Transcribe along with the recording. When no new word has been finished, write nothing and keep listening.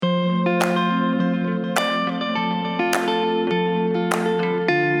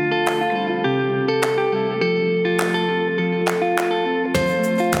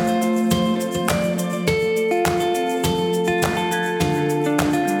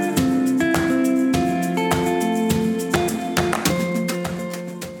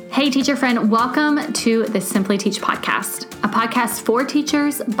teacher friend, welcome to the Simply Teach podcast, a podcast for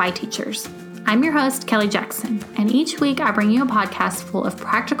teachers by teachers. I'm your host, Kelly Jackson, and each week I bring you a podcast full of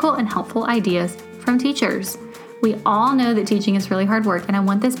practical and helpful ideas from teachers. We all know that teaching is really hard work, and I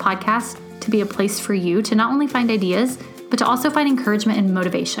want this podcast to be a place for you to not only find ideas, but to also find encouragement and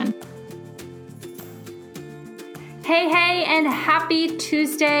motivation. Hey, and happy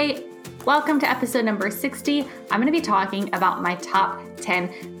Tuesday. Welcome to episode number 60. I'm going to be talking about my top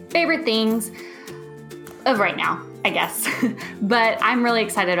 10 favorite things of right now, I guess. But I'm really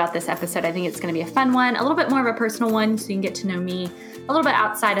excited about this episode. I think it's going to be a fun one, a little bit more of a personal one, so you can get to know me a little bit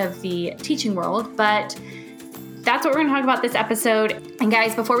outside of the teaching world. But that's what we're going to talk about this episode. And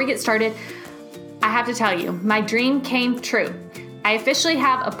guys, before we get started, I have to tell you, my dream came true. I officially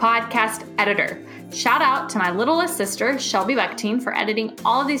have a podcast editor. Shout out to my littlest sister, Shelby Buckteen, for editing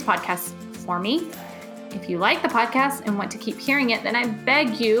all of these podcasts for me. If you like the podcast and want to keep hearing it, then I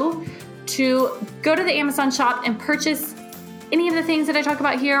beg you to go to the Amazon shop and purchase any of the things that I talk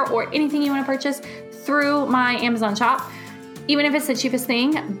about here or anything you want to purchase through my Amazon shop, even if it's the cheapest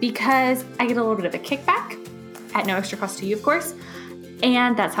thing, because I get a little bit of a kickback at no extra cost to you, of course.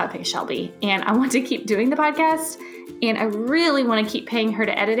 And that's how I pay Shelby. And I want to keep doing the podcast, and I really want to keep paying her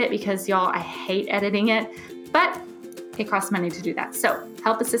to edit it because, y'all, I hate editing it, but it costs money to do that. So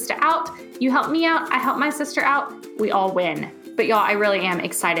help a sister out. You help me out. I help my sister out. We all win. But y'all, I really am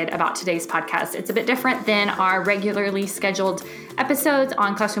excited about today's podcast. It's a bit different than our regularly scheduled episodes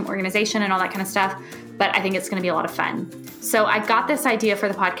on classroom organization and all that kind of stuff, but I think it's going to be a lot of fun. So I got this idea for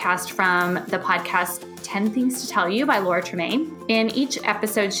the podcast from the podcast 10 Things to Tell You by Laura Tremaine. In each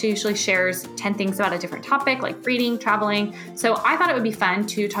episode, she usually shares 10 things about a different topic, like reading, traveling. So I thought it would be fun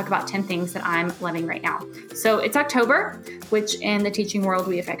to talk about 10 things that I'm loving right now. So it's October, which in the teaching world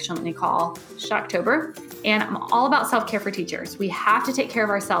we affectionately call Shocktober. And I'm all about self-care for teachers. We have to take care of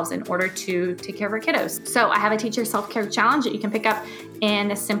ourselves in order to take care of our kiddos. So I have a teacher self-care challenge that you can pick up in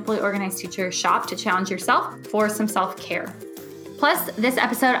the Simply Organized Teacher shop to challenge yourself for some self-care. Plus, this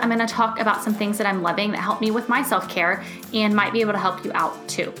episode, I'm going to talk about some things that I'm loving that help me with my self-care and might be able to help you out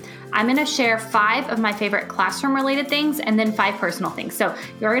too. I'm going to share 5 of my favorite classroom-related things and then 5 personal things. So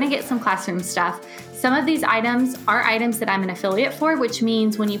you're going to get some classroom stuff. Some of these items are items that I'm an affiliate for, which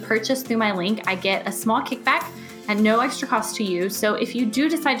means when you purchase through my link, I get a small kickback at no extra cost to you. So if you do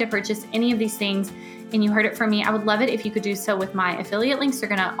decide to purchase any of these things and you heard it from me, I would love it if you could do so with my affiliate links. They're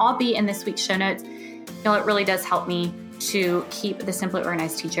going to all be in this week's show notes. You know, it really does help me to keep the Simply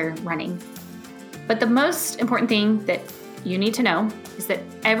Organized Teacher running. But the most important thing that you need to know is that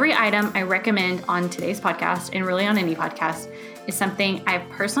every item I recommend on today's podcast, and really on any podcast, is something I've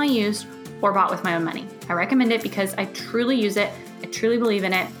personally used or bought with my own money. I recommend it because I truly use it. I truly believe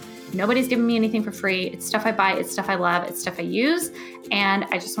in it. Nobody's giving me anything for free. It's stuff I buy. It's stuff I love. It's stuff I use. And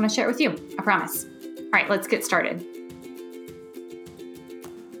I just want to share it with you. I promise. All right, let's get started.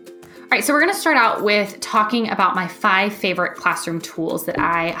 All right, so we're going to start out with talking about my 5 favorite classroom tools that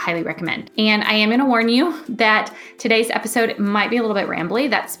I highly recommend. And I am going to warn you that today's episode might be a little bit rambly.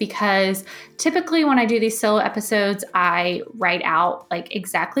 That's because typically when I do these solo episodes, I write out like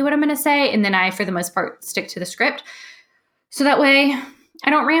exactly what I'm going to say, and then I, for the most part, stick to the script. So that way I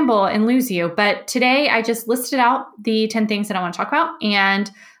don't ramble and lose you. But today I just listed out the 10 things that I want to talk about, and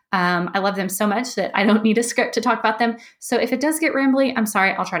I love them so much that I don't need a script to talk about them. So if it does get rambly, I'm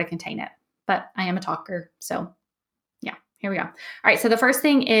sorry, I'll try to contain it. But I am a talker. So yeah, here we go. All right, so the first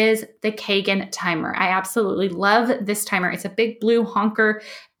thing is the Kagan timer. I absolutely love this timer. It's a big blue honker.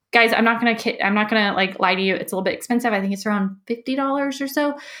 Guys, I'm not gonna like lie to you. It's a little bit expensive. I think it's around $50 or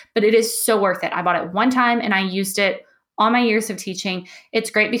so, but it is so worth it. I bought it one time and I used it all my years of teaching.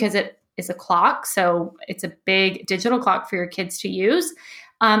 It's great because it is a clock. So it's a big digital clock for your kids to use.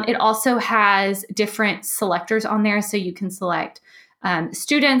 It also has different selectors on there, so you can select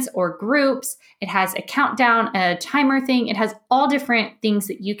students or groups. It has a countdown, a timer thing. It has all different things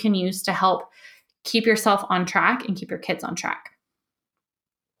that you can use to help keep yourself on track and keep your kids on track.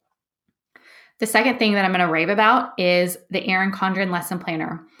 The second thing that I'm going to rave about is the Erin Condren Lesson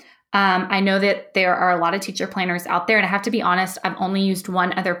Planner. I know that there are a lot of teacher planners out there, and I have to be honest, I've only used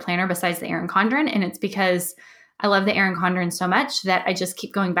one other planner besides the Erin Condren, and it's because I love the Erin Condren so much that I just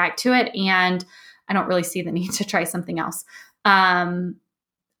keep going back to it, and I don't really see the need to try something else. I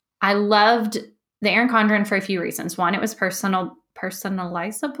loved the Erin Condren for a few reasons. One, it was personalizable.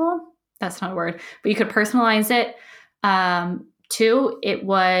 That's not a word, but you could personalize it. 2, it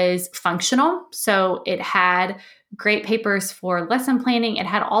was functional. So it had great papers for lesson planning. It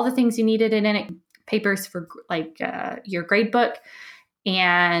had all the things you needed in it, papers for like your grade book.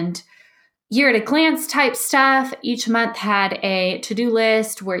 And year at a glance type stuff. Each month had a to-do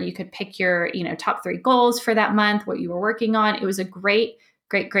list where you could pick your, top 3 goals for that month, what you were working on. It was a great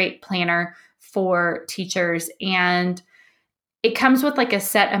planner for teachers. And it comes with like a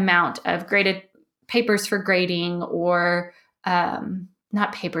set amount of graded papers for grading, or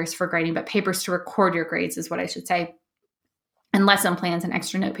not papers for grading, but papers to record your grades is what I should say, and lesson plans and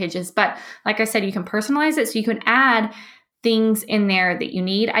extra note pages. But like I said, you can personalize it, so you can add things in there that you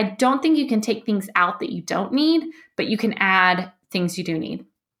need. I don't think you can take things out that you don't need, but you can add things you do need.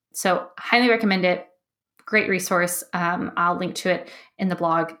 So highly recommend it. Great resource. I'll link to it in the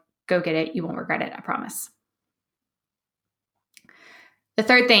blog. Go get it. You won't regret it. I promise. The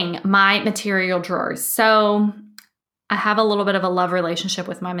third thing, my material drawers. So I have a little bit of a love relationship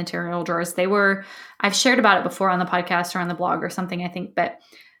with my material drawers. I've shared about it before on the podcast or on the blog or something, I think, but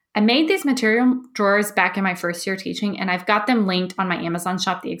I made these material drawers back in my first year teaching, and I've got them linked on my Amazon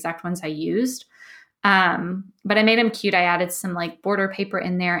shop, the exact ones I used. But I made them cute. I added some like border paper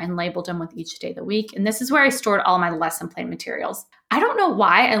in there and labeled them with each day of the week. And this is where I stored all my lesson plan materials. I don't know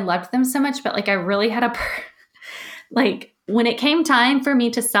why I loved them so much, but like I really had like when it came time for me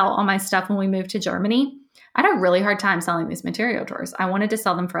to sell all my stuff when we moved to Germany, I had a really hard time selling these material drawers. I wanted to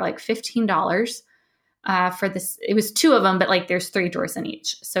sell them for like $15. For this, it was 2 of them, but like there's 3 drawers in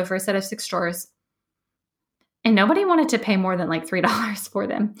each. So for a set of 6 drawers, and nobody wanted to pay more than like $3 for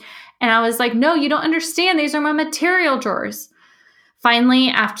them. And I was like, no, you don't understand. These are my material drawers. Finally,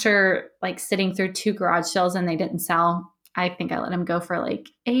 after like sitting through 2 garage sales and they didn't sell, I think I let them go for like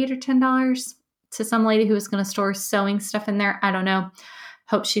 $8 or $10 to some lady who was going to store sewing stuff in there. I don't know.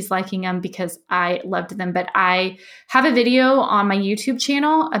 Hope she's liking them because I loved them. But I have a video on my YouTube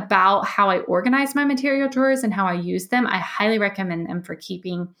channel about how I organize my material drawers and how I use them. I highly recommend them for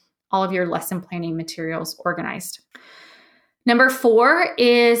keeping all of your lesson planning materials organized. Number 4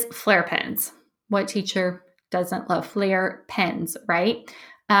 is Flair pens. What teacher doesn't love Flair pens, right?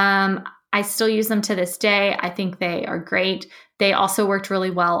 I still use them to this day. I think they are great. They also worked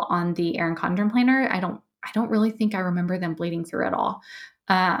really well on the Erin Condren planner. I don't really think I remember them bleeding through at all.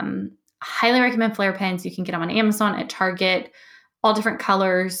 Highly recommend Flair pens. You can get them on Amazon, at Target, all different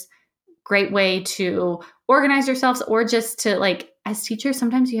colors. Great way to organize yourselves, or just to like, as teachers,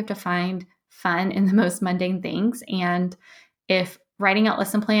 sometimes you have to find fun in the most mundane things. And if writing out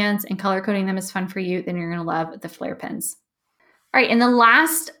lesson plans and color coding them is fun for you, then you're going to love the Flair pens. All right. And the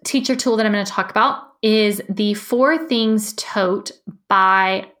last teacher tool that I'm going to talk about is the 4 Things Tote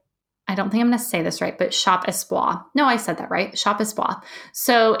by, I don't think I'm going to say this right, but Shop Espoir. No, I said that right. Shop Espoir.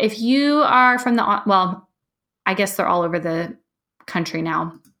 So if you are from well, I guess they're all over the country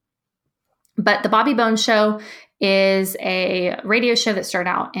now, but the Bobby Bones Show is a radio show that started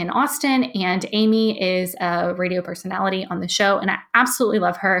out in Austin, and Amy is a radio personality on the show, and I absolutely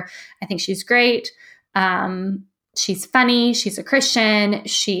love her. I think she's great. She's funny. She's a Christian.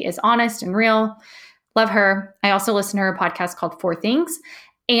 She is honest and real. Love her. I also listen to her podcast called 4 Things.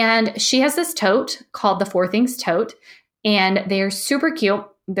 And she has this tote called the 4 Things Tote. And they're super cute.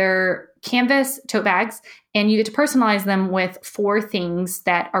 They're canvas tote bags. And you get to personalize them with 4 things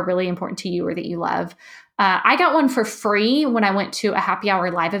that are really important to you or that you love. I got one for free when I went to a happy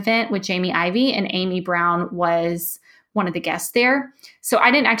hour live event with Jamie Ivey, and Amy Brown was one of the guests there. So I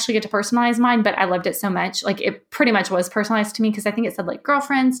didn't actually get to personalize mine, but I loved it so much. Like it pretty much was personalized to me because I think it said like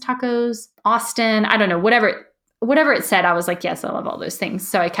girlfriends, tacos, Austin. I don't know, whatever it said, I was like, yes, I love all those things.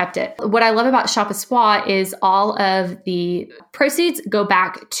 So I kept it. What I love about Shop Espoir is all of the proceeds go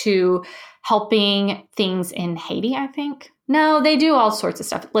back to helping things in Haiti, I think. No, they do all sorts of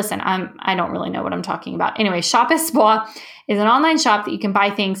stuff. Listen, I don't really know what I'm talking about. Anyway, Shop Espoir is an online shop that you can buy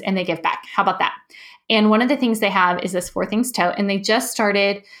things and they give back. How about that? And one of the things they have is this 4 Things Tote, and they just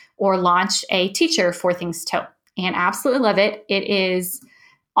started or launched a teacher 4 Things Tote, and I absolutely love it. It is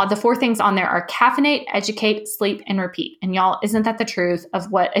the 4 things on there are caffeinate, educate, sleep, and repeat. And y'all, isn't that the truth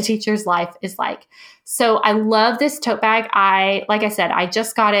of what a teacher's life is like? So I love this tote bag. Like I said, I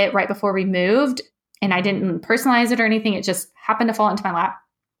just got it right before we moved, and I didn't personalize it or anything. It just happened to fall into my lap.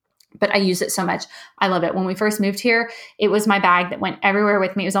 But I use it so much. I love it. When we first moved here, it was my bag that went everywhere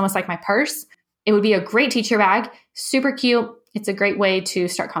with me. It was almost like my purse. It would be a great teacher bag, super cute. It's a great way to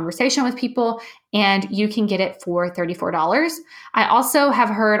start conversation with people, and you can get it for $34. I also have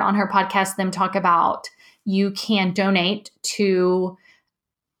heard on her podcast them talk about you can donate to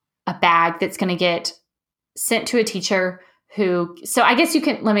a bag that's going to get sent to a teacher so I guess you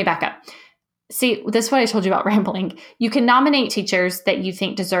can, let me back up. See, this is what I told you about rambling. You can nominate teachers that you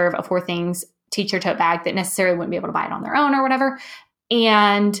think deserve a 4 Things teacher tote bag that necessarily wouldn't be able to buy it on their own or whatever.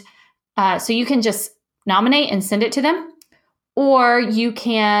 And so you can just nominate and send it to them, or you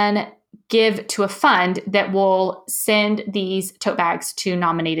can give to a fund that will send these tote bags to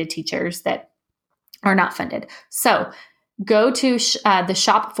nominated teachers that are not funded. So go to the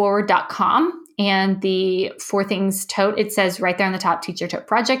shopforward.com and the 4 Things tote. It says right there on the top, Teacher Tote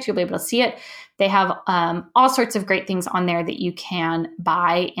Project. You'll be able to see it. They have all sorts of great things on there that you can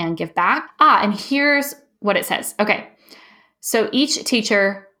buy and give back. And here's what it says. Okay. So each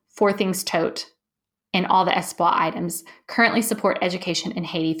teacher 4 Things tote and all the Espoir items currently support education in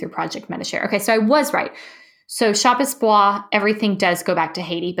Haiti through Project Metashare. Okay, so I was right. So Shop Espoir, everything does go back to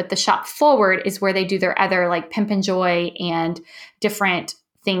Haiti, but the Shop Forward is where they do their other like Pimp and Joy and different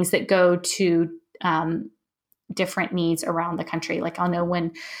things that go to different needs around the country. Like I'll know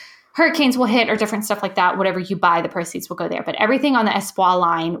when hurricanes will hit or different stuff like that. Whatever you buy, the proceeds will go there. But everything on the Espoir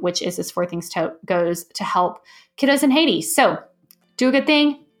line, which is this 4 Things tote, goes to help kiddos in Haiti. So do a good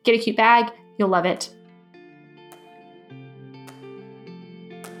thing, get a cute bag. You'll love it.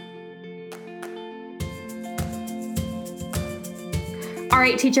 All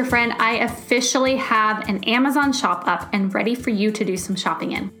right, teacher friend, I officially have an Amazon shop up and ready for you to do some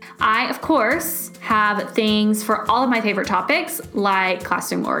shopping in. I, of course, have things for all of my favorite topics like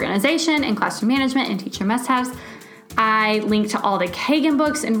classroom organization and classroom management and teacher must-haves. I link to all the Kagan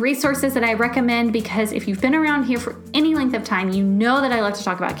books and resources that I recommend because if you've been around here for any length of time, you know that I love to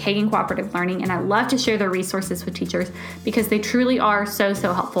talk about Kagan cooperative learning and I love to share their resources with teachers because they truly are so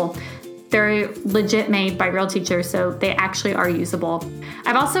helpful. They're legit made by real teachers, so they actually are usable.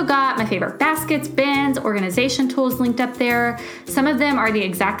 I've also got my favorite baskets, bins, organization tools linked up there. Some of them are the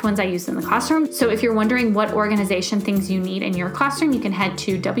exact ones I use in the classroom. So if you're wondering what organization things you need in your classroom, you can head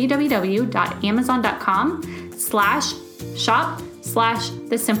to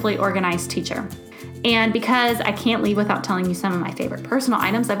www.amazon.com/shop/the Simply Organized Teacher. And because I can't leave without telling you some of my favorite personal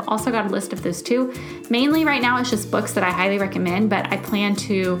items, I've also got a list of those too. Mainly right now, it's just books that I highly recommend, but I plan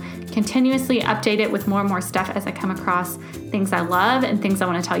to continuously update it with more and more stuff as I come across things I love and things I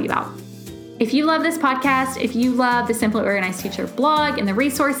want to tell you about. If you love this podcast, if you love the Simply Organized Teacher blog and the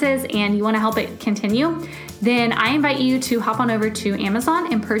resources, and you want to help it continue, then I invite you to hop on over to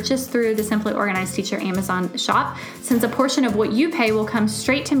Amazon and purchase through the Simply Organized Teacher Amazon shop, since a portion of what you pay will come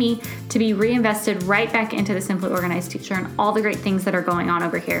straight to me to be reinvested right back into the Simply Organized Teacher and all the great things that are going on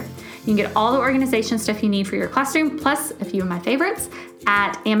over here. You can get all the organization stuff you need for your classroom, plus a few of my favorites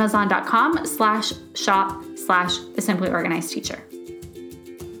at amazon.com/shop/the Simply Organized Teacher.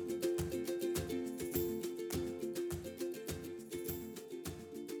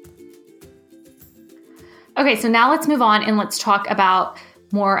 Okay, so now let's move on and let's talk about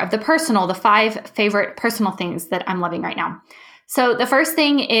more of the 5 favorite personal things that I'm loving right now. So the first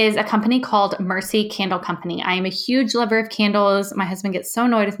thing is a company called Mercy Candle Company. I am a huge lover of candles. My husband gets so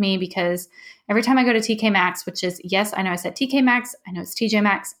annoyed with me because every time I go to TK Maxx, which is, yes, I know I said TK Maxx, I know it's TJ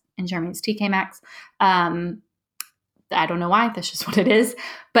Maxx, in Germany it's TK Maxx. I don't know why, that's just what it is.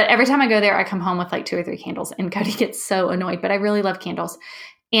 But every time I go there, I come home with like 2 or 3 candles and Cody gets so annoyed, but I really love candles.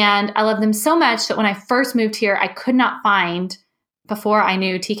 And I love them so much that when I first moved here, I could not find, before I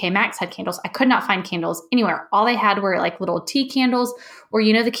knew TK Maxx had candles, I could not find candles anywhere. All they had were like little tea candles, or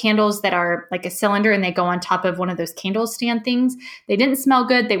you know the candles that are like a cylinder and they go on top of one of those candle stand things. They didn't smell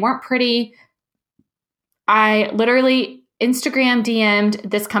good. They weren't pretty. I literally Instagram DM'd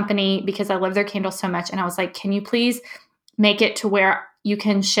this company because I love their candles so much. And I was like, can you please make it to where you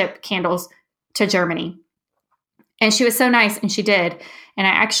can ship candles to Germany? And she was so nice, and she did. And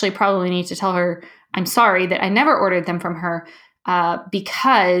I actually probably need to tell her I'm sorry that I never ordered them from her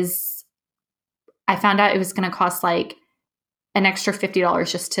because I found out it was going to cost like an extra $50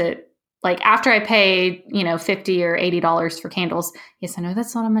 just to, like, after I paid, $50 or $80 for candles. Yes, I know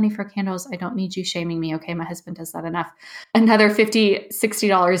that's a lot of money for candles. I don't need you shaming me. Okay, my husband does that enough. Another $50,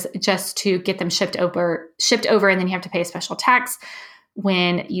 $60 just to get them shipped over, and then you have to pay a special tax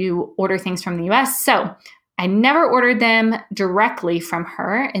when you order things from the US. So I never ordered them directly from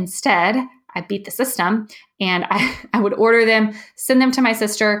her. Instead, I beat the system and I would order them, send them to my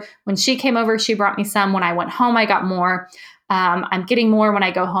sister. When she came over, she brought me some. When I went home, I got more. I'm getting more when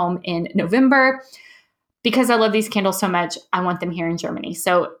I go home in November. Because I love these candles so much, I want them here in Germany.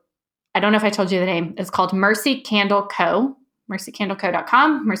 So I don't know if I told you the name. It's called Mercy Candle Co.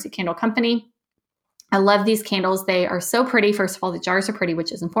 mercycandleco.com, Mercy Candle Company. I love these candles. They are so pretty. First of all, the jars are pretty,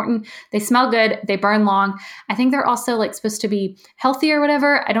 which is important. They smell good. They burn long. I think they're also like supposed to be healthy or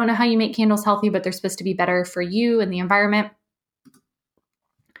whatever. I don't know how you make candles healthy, but they're supposed to be better for you and the environment.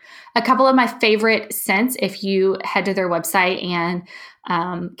 A couple of my favorite scents, if you head to their website and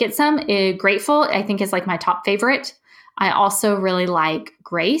get some, Grateful, I think is like my top favorite. I also really like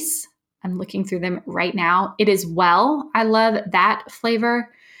Grace. I'm looking through them right now. It Is Well. I love that flavor.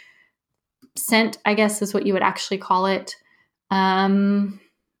 scent, I guess is what you would actually call it. I'm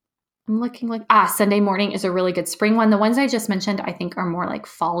looking like, Sunday Morning is a really good spring one. The ones I just mentioned, I think are more like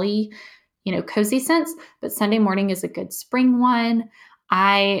fall-y, cozy scents, but Sunday Morning is a good spring one.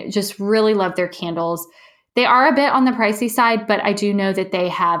 I just really love their candles. They are a bit on the pricey side, but I do know that they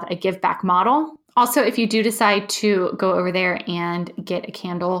have a give back model. Also, if you do decide to go over there and get a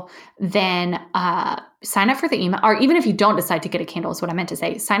candle, then sign up for the email, or even if you don't decide to get a candle is what I meant to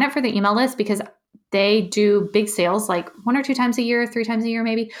say, sign up for the email list because they do big sales like 1 or 2 times a year, 3 times a year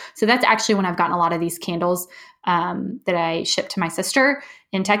maybe. So that's actually when I've gotten a lot of these candles that I ship to my sister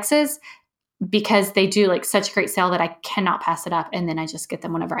in Texas, because they do like such a great sale that I cannot pass it up. And then I just get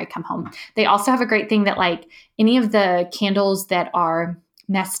them whenever I come home. They also have a great thing that like any of the candles that are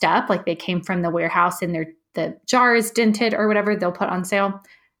messed up, like they came from the warehouse and the jar is dented or whatever, they'll put on sale.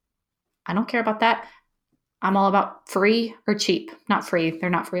 I don't care about that. I'm all about free or cheap. Not free. They're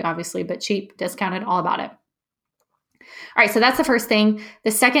not free, obviously, but cheap, discounted, all about it. All right, so that's the first thing.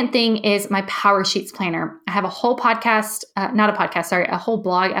 The second thing is my Power Sheets planner. I have a whole a whole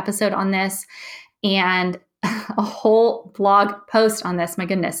blog episode on this and a whole blog post on this. My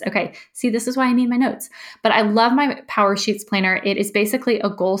goodness. Okay, see, this is why I need my notes. But I love my Power Sheets planner. It is basically a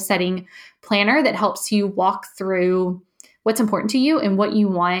goal-setting planner that helps you walk through what's important to you and what you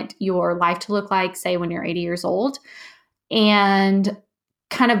want your life to look like, say, when you're 80 years old. And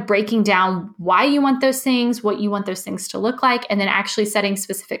kind of breaking down why you want those things, what you want those things to look like, and then actually setting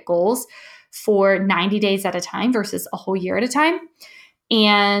specific goals for 90 days at a time versus a whole year at a time.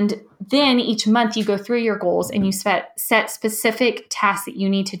 And then each month you go through your goals and you set specific tasks that you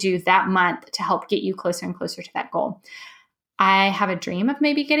need to do that month to help get you closer and closer to that goal. I have a dream of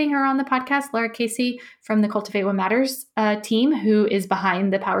maybe getting her on the podcast, Laura Casey from the Cultivate What Matters team, who is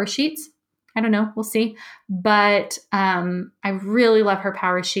behind the Power Sheets. I don't know. We'll see. But I really love her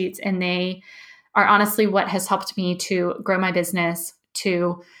Power Sheets, and they are honestly what has helped me to grow my business,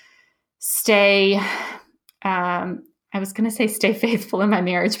 to stay, I was going to say stay faithful in my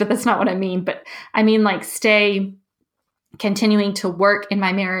marriage, but that's not what I mean. But I mean like stay continuing to work in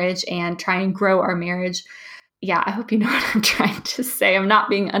my marriage and try and grow our marriage. Yeah, I hope you know what I'm trying to say. I'm not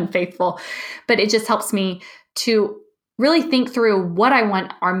being unfaithful, but it just helps me to really think through what I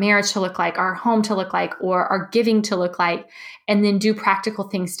want our marriage to look like, our home to look like, or our giving to look like, and then do practical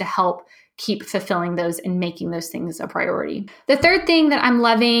things to help keep fulfilling those and making those things a priority. The third thing that I'm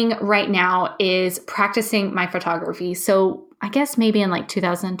loving right now is practicing my photography. So I guess maybe in like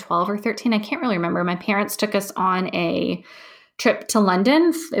 2012 or 13, I can't really remember. My parents took us on a trip to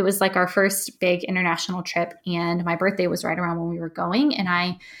London. It was like our first big international trip, and my birthday was right around when we were going. And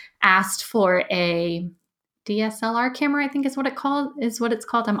I asked for a DSLR camera, I think is what it's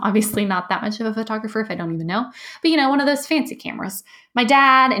called. I'm obviously not that much of a photographer if I don't even know, but one of those fancy cameras. My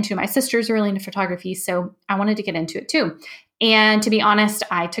dad and 2 of my sisters are really into photography, so I wanted to get into it too. And to be honest,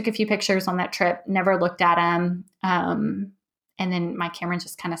 I took a few pictures on that trip, never looked at them. And then my camera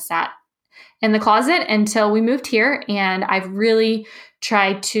just kind of sat in the closet until we moved here. And I've really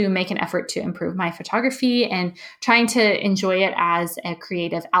tried to make an effort to improve my photography and trying to enjoy it as a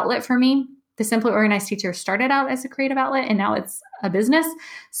creative outlet for me. The Simply Organized Teacher started out as a creative outlet, and now it's a business.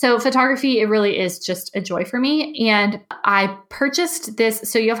 So photography, it really is just a joy for me. And I purchased this.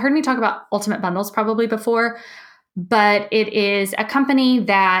 So you've heard me talk about Ultimate Bundles probably before, but it is a company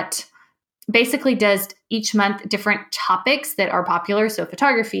that basically does each month different topics that are popular. So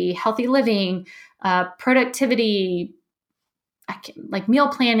photography, healthy living, productivity, like meal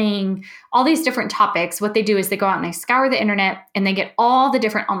planning, all these different topics. What they do is they go out and they scour the internet and they get all the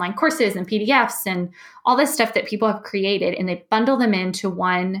different online courses and PDFs and all this stuff that people have created, and they bundle them into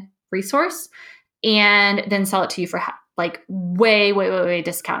one resource and then sell it to you for like way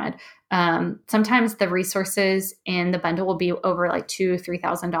discounted. Sometimes the resources in the bundle will be over like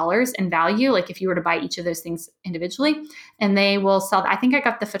 $2,000-$3,000 in value. Like if you were to buy each of those things individually, and they will sell. I think I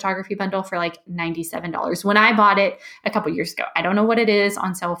got the photography bundle for like $97 when I bought it a couple years ago. I don't know what it is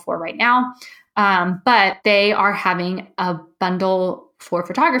on sale for right now. But they are having a bundle for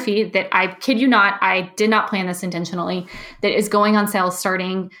photography that, I kid you not, I did not plan this intentionally, that is going on sale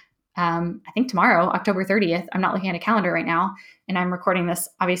starting I think tomorrow, October 30th. I'm not looking at a calendar right now, and I'm recording this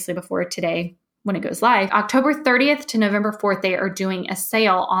obviously before today when it goes live. October 30th to November 4th, they are doing a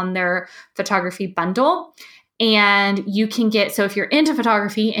sale on their photography bundle. And you can get, so if you're into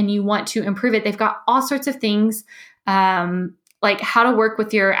photography and you want to improve it, they've got all sorts of things, like how to work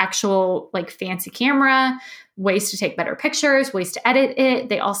with your actual like fancy camera, ways to take better pictures, ways to edit it.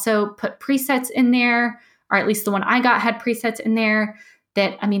 They also put presets in there, or at least the one I got had presets in there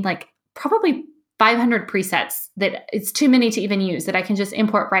that, I mean, like probably 500 presets that it's too many to even use, that I can just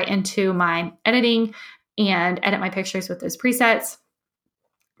import right into my editing and edit my pictures with those presets.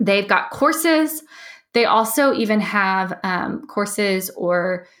 They've got courses. They also even have courses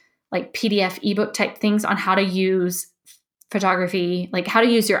or like PDF ebook type things on how to use photography, like how to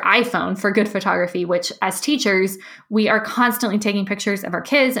use your iPhone for good photography, which as teachers, we are constantly taking pictures of our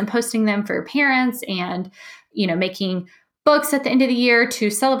kids and posting them for parents and, making books at the end of the year to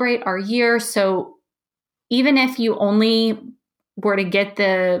celebrate our year. So even if you only were to get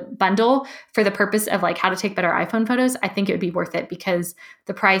the bundle for the purpose of like how to take better iPhone photos, I think it would be worth it because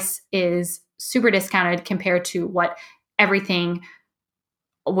the price is super discounted compared to what everything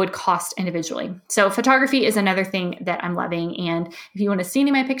would cost individually. So photography is another thing that I'm loving. And if you want to see any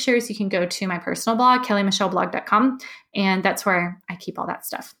of my pictures, you can go to my personal blog, kellymicheleblog.com. And that's where I keep all that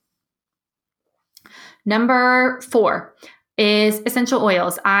stuff. Number 4 is essential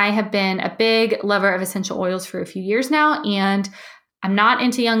oils. I have been a big lover of essential oils for a few years now, and I'm not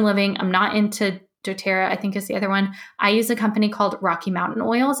into Young Living. I'm not into doTERRA, I think is the other one. I use a company called Rocky Mountain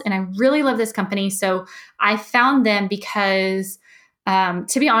Oils, and I really love this company. So I found them because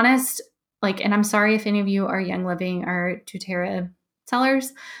to be honest, and I'm sorry if any of you are Young Living or doTERRA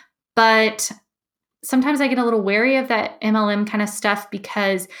sellers, but sometimes I get a little wary of that MLM kind of stuff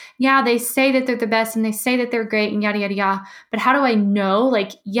because, they say that they're the best and they say that they're great and yada, yada, yada. But how do I know?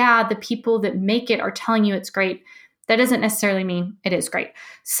 The people that make it are telling you it's great. That doesn't necessarily mean it is great.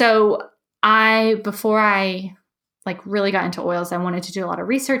 So before I really got into oils, I wanted to do a lot of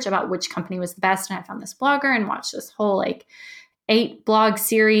research about which company was the best. And I found this blogger and watched this whole 8 blog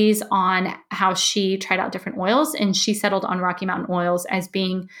series on how she tried out different oils, and she settled on Rocky Mountain Oils as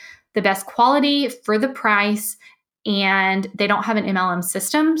being the best quality for the price, and they don't have an MLM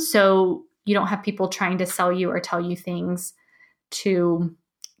system, so you don't have people trying to sell you or tell you things to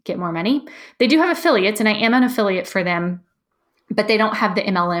get more money. They do have affiliates, and I am an affiliate for them, but they don't have the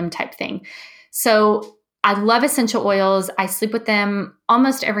MLM type thing. So I love essential oils. I sleep with them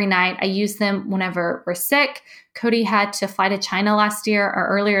almost every night. I use them whenever we're sick. Cody had to fly to China last year or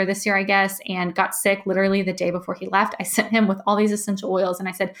earlier this year, I guess, and got sick literally the day before he left. I sent him with all these essential oils and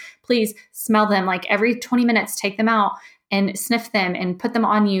I said, please smell them. Every 20 minutes, take them out and sniff them and put them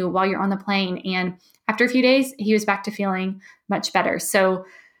on you while you're on the plane. And after a few days, he was back to feeling much better. So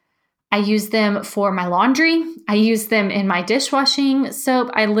I use them for my laundry. I use them in my dishwashing soap.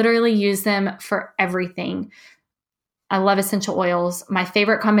 I literally use them for everything. I love essential oils. My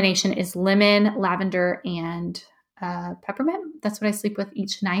favorite combination is lemon, lavender, and peppermint. That's what I sleep with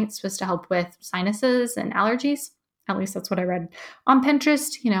each night. It's supposed to help with sinuses and allergies. At least that's what I read on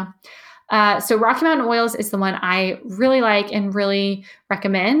Pinterest, So Rocky Mountain Oils is the one I really like and really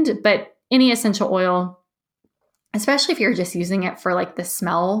recommend. But any essential oil, especially if you're just using it for the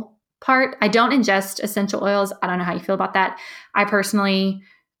smell part. I don't ingest essential oils. I don't know how you feel about that. I personally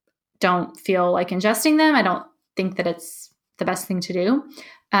don't feel like ingesting them. I don't think that it's the best thing to do.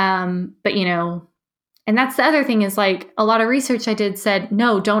 But and that's the other thing is a lot of research I did said,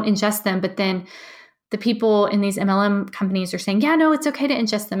 no, don't ingest them. But then the people in these MLM companies are saying, yeah, no, it's okay to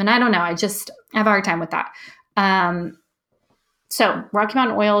ingest them. And I don't know. I have a hard time with that. So Rocky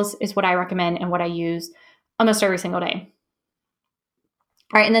Mountain Oils is what I recommend and what I use almost every single day.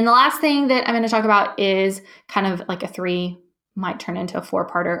 All right. And then the last thing that I'm going to talk about is kind of a 3, might turn into a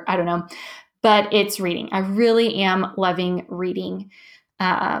 4-parter. I don't know, but it's reading. I really am loving reading.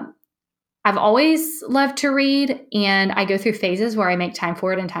 I've always loved to read, and I go through phases where I make time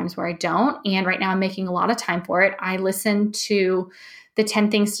for it and times where I don't. And right now I'm making a lot of time for it. I listen to the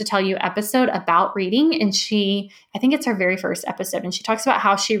 10 Things to Tell You episode about reading. And I think it's her very first episode. And she talks about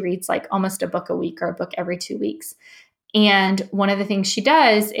how she reads almost a book a week or a book every 2 weeks. And one of the things she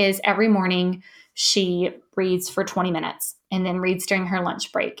does is every morning she reads for 20 minutes and then reads during her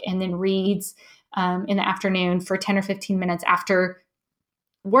lunch break and then reads in the afternoon for 10 or 15 minutes after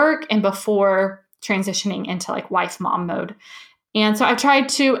work and before transitioning into wife mom mode. And so I've tried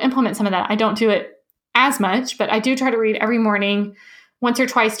to implement some of that. I don't do it as much, but I do try to read every morning, once or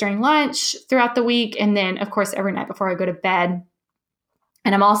twice during lunch, throughout the week, and then of course every night before I go to bed.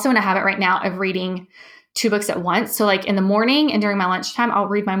 And I'm also in a habit right now of reading 2 books at once. So in the morning and during my lunchtime, I'll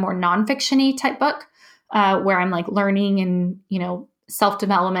read my more nonfiction-y type book where I'm learning and,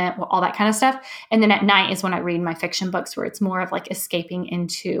 self-development, all that kind of stuff. And then at night is when I read my fiction books where it's more of escaping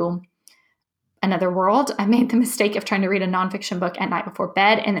into another world. I made the mistake of trying to read a nonfiction book at night before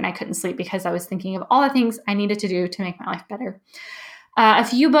bed, and then I couldn't sleep because I was thinking of all the things I needed to do to make my life better. A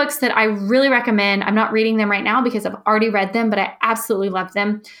few books that I really recommend. I'm not reading them right now because I've already read them, but I absolutely love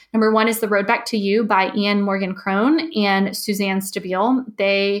them. Number 1 is The Road Back to You by Ian Morgan Cron and Suzanne Stabile.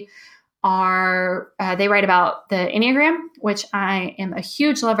 They they write about the Enneagram, which I am a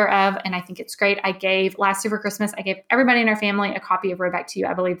huge lover of, and I think it's great. Last year for Christmas, I gave everybody in our family a copy of Road Back to You.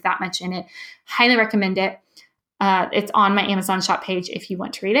 I believe that much in it. Highly recommend it. It's on my Amazon shop page if you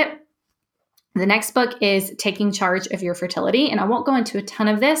want to read it. The next book is Taking Charge of Your Fertility, and I won't go into a ton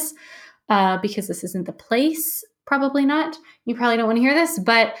of this because this isn't the place. Probably not. You probably don't want to hear this,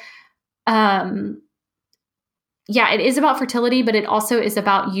 but yeah, it is about fertility, but it also is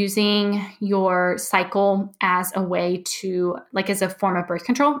about using your cycle as a way to, as a form of birth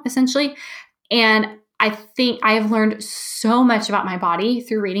control, essentially. And I think I have learned so much about my body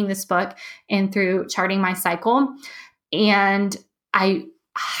through reading this book and through charting my cycle. And I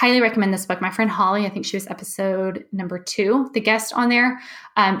highly recommend this book. My friend Holly, I think she was episode number 2, the guest on there.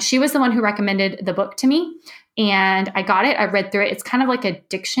 She was the one who recommended the book to me. And I got it. I read through it. It's kind of like a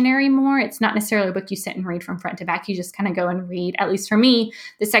dictionary more. It's not necessarily a book you sit and read from front to back. You just kind of go and read, at least for me,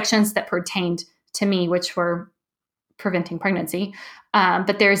 the sections that pertained to me, which were preventing pregnancy.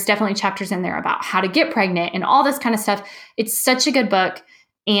 But there's definitely chapters in there about how to get pregnant and all this kind of stuff. It's such a good book.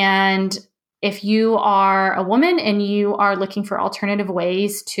 And if you are a woman and you are looking for alternative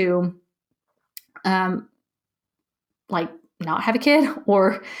ways to not have a kid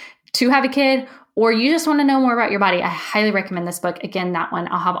or to have a kid, or you just want to know more about your body, I highly recommend this book. Again, that one,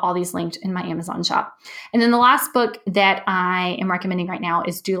 I'll have all these linked in my Amazon shop. And then the last book that I am recommending right now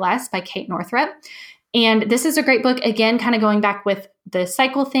is Do Less by Kate Northrup. And this is a great book. Again, kind of going back with the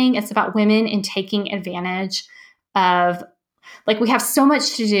cycle thing. It's about women and taking advantage of, we have so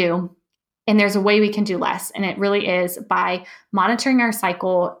much to do and there's a way we can do less. And it really is by monitoring our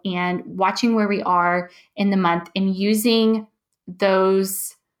cycle and watching where we are in the month and using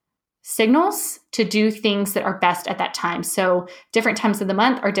those signals to do things that are best at that time. So different times of the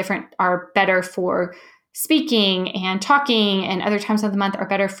month are better for speaking and talking, and other times of the month are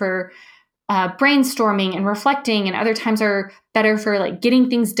better for brainstorming and reflecting, and other times are better for getting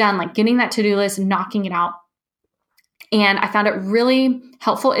things done, getting that to-do list and knocking it out. And I found it really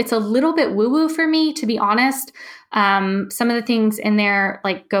helpful. It's a little bit woo-woo for me, to be honest. Some of the things in there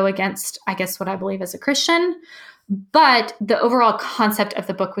go against, I guess, what I believe as a Christian. But the overall concept of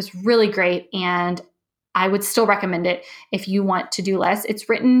the book was really great, and I would still recommend it if you want to do less. It's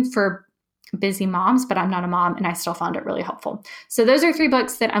written for busy moms, but I'm not a mom, and I still found it really helpful. So those are 3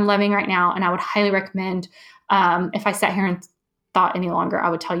 books that I'm loving right now, and I would highly recommend. If I sat here and thought any longer, I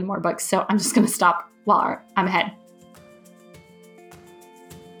would tell you more books. So I'm just going to stop while I'm ahead.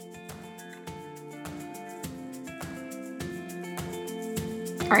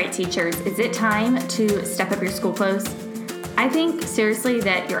 All right, teachers, is it time to step up your school clothes? I think seriously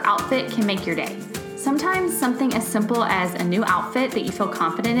that your outfit can make your day. Sometimes something as simple as a new outfit that you feel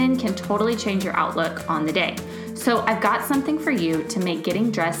confident in can totally change your outlook on the day. So I've got something for you to make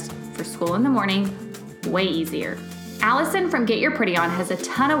getting dressed for school in the morning way easier. Allison from Get Your Pretty On has a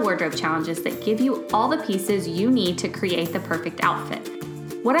ton of wardrobe challenges that give you all the pieces you need to create the perfect outfit.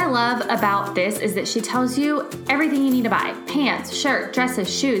 What I love about this is that she tells you everything you need to buy: pants, shirt, dresses,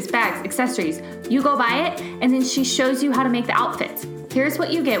 shoes, bags, accessories. You go buy it, and then she shows you how to make the outfits. Here's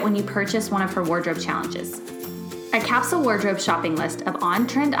what you get when you purchase one of her wardrobe challenges: a capsule wardrobe shopping list of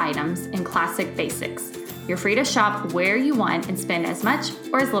on-trend items and classic basics. You're free to shop where you want and spend as much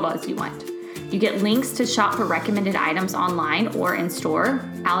or as little as you want. You get links to shop for recommended items online or in store.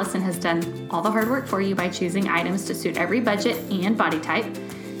 Allison has done all the hard work for you by choosing items to suit every budget and body type.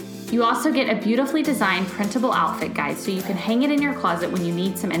 You also get a beautifully designed printable outfit guide so you can hang it in your closet when you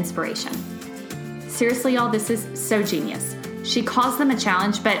need some inspiration. Seriously, y'all, this is so genius. She calls them a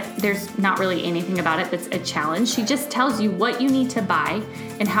challenge, but there's not really anything about it that's a challenge. She just tells you what you need to buy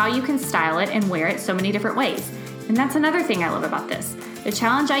and how you can style it and wear it so many different ways. And that's another thing I love about this. The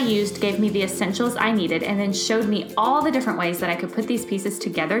challenge I used gave me the essentials I needed and then showed me all the different ways that I could put these pieces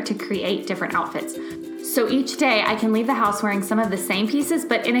together to create different outfits. So each day I can leave the house wearing some of the same pieces,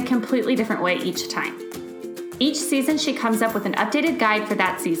 but in a completely different way each time. Each season she comes up with an updated guide for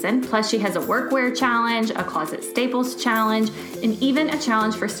that season, plus she has a workwear challenge, a closet staples challenge, and even a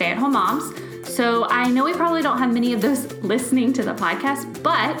challenge for stay-at-home moms. So I know we probably don't have many of those listening to the podcast,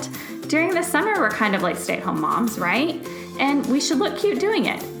 but during the summer we're kind of like stay-at-home moms, right? And we should look cute doing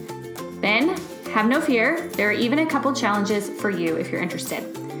it. Then, have no fear, there are even a couple challenges for you if you're interested.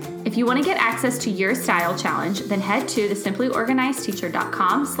 If you want to get access to your style challenge, then head to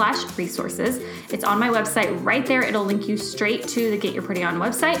thesimplyorganizedteacher.com/resources. It's on my website right there. It'll link you straight to the Get Your Pretty On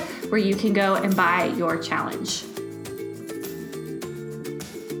website where you can go and buy your challenge.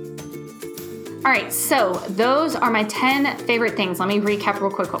 All right, so those are my 10 favorite things. Let me recap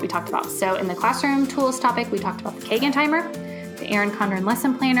real quick what we talked about. So in the classroom tools topic, we talked about the Kagan timer, the Erin Condren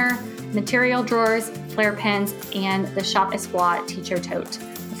lesson planner, material drawers, flare pens, and the Shop Espoir teacher tote.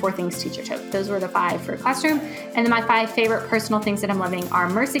 The 4 Things teacher tote. Those were the 5 for classroom. And then my 5 favorite personal things that I'm loving are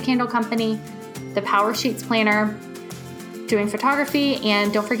Mercy Candle Company, the Power Sheets Planner, doing photography,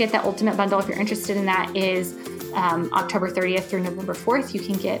 and don't forget that Ultimate Bundle if you're interested in that is October 30th through November 4th. You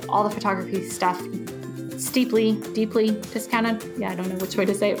can get all the photography stuff deeply discounted. Yeah, I don't know which way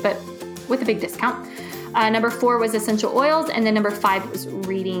to say it, but with a big discount. Number 4 was essential oils, and then number 5 was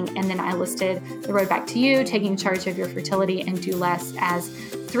reading. And then I listed The Road Back to You, Taking Charge of Your Fertility, and Do Less as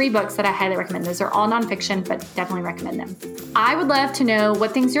 3 books that I highly recommend. Those are all nonfiction, but definitely recommend them. I would love to know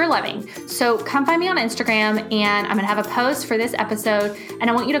what things you're loving. So come find me on Instagram, and I'm going to have a post for this episode, and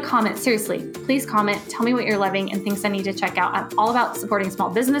I want you to comment. Seriously, please comment. Tell me what you're loving and things I need to check out. I'm all about supporting small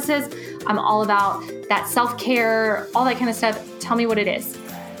businesses. I'm all about that self-care, all that kind of stuff. Tell me what it is.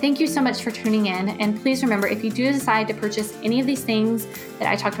 Thank you so much for tuning in. And please remember, if you do decide to purchase any of these things that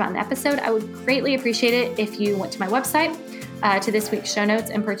I talked about in the episode, I would greatly appreciate it if you went to my website, to this week's show notes,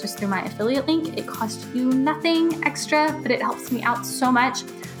 and purchased through my affiliate link. It costs you nothing extra, but it helps me out so much.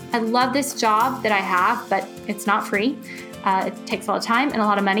 I love this job that I have, but it's not free. It takes a lot of time and a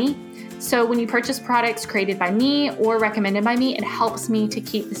lot of money. So when you purchase products created by me or recommended by me, it helps me to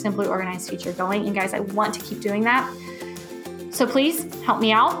keep the Simply Organized Teacher going. And guys, I want to keep doing that. So please help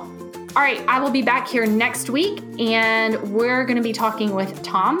me out. All right, I will be back here next week, and we're going to be talking with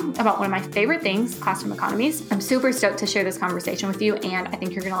Tom about one of my favorite things, classroom economies. I'm super stoked to share this conversation with you, and I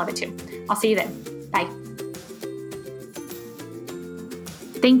think you're going to love it too. I'll see you then. Bye.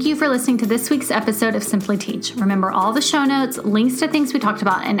 Thank you for listening to this week's episode of Simply Teach. Remember, all the show notes, links to things we talked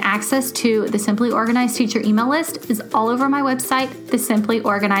about, and access to the Simply Organized Teacher email list is all over my website,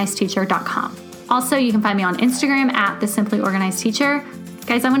 thesimplyorganizedteacher.com. Also, you can find me on Instagram at The Simply Organized Teacher.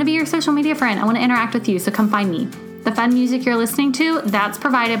 Guys, I want to be your social media friend. I want to interact with you, so come find me. The fun music you're listening to, that's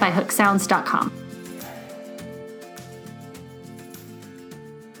provided by hooksounds.com.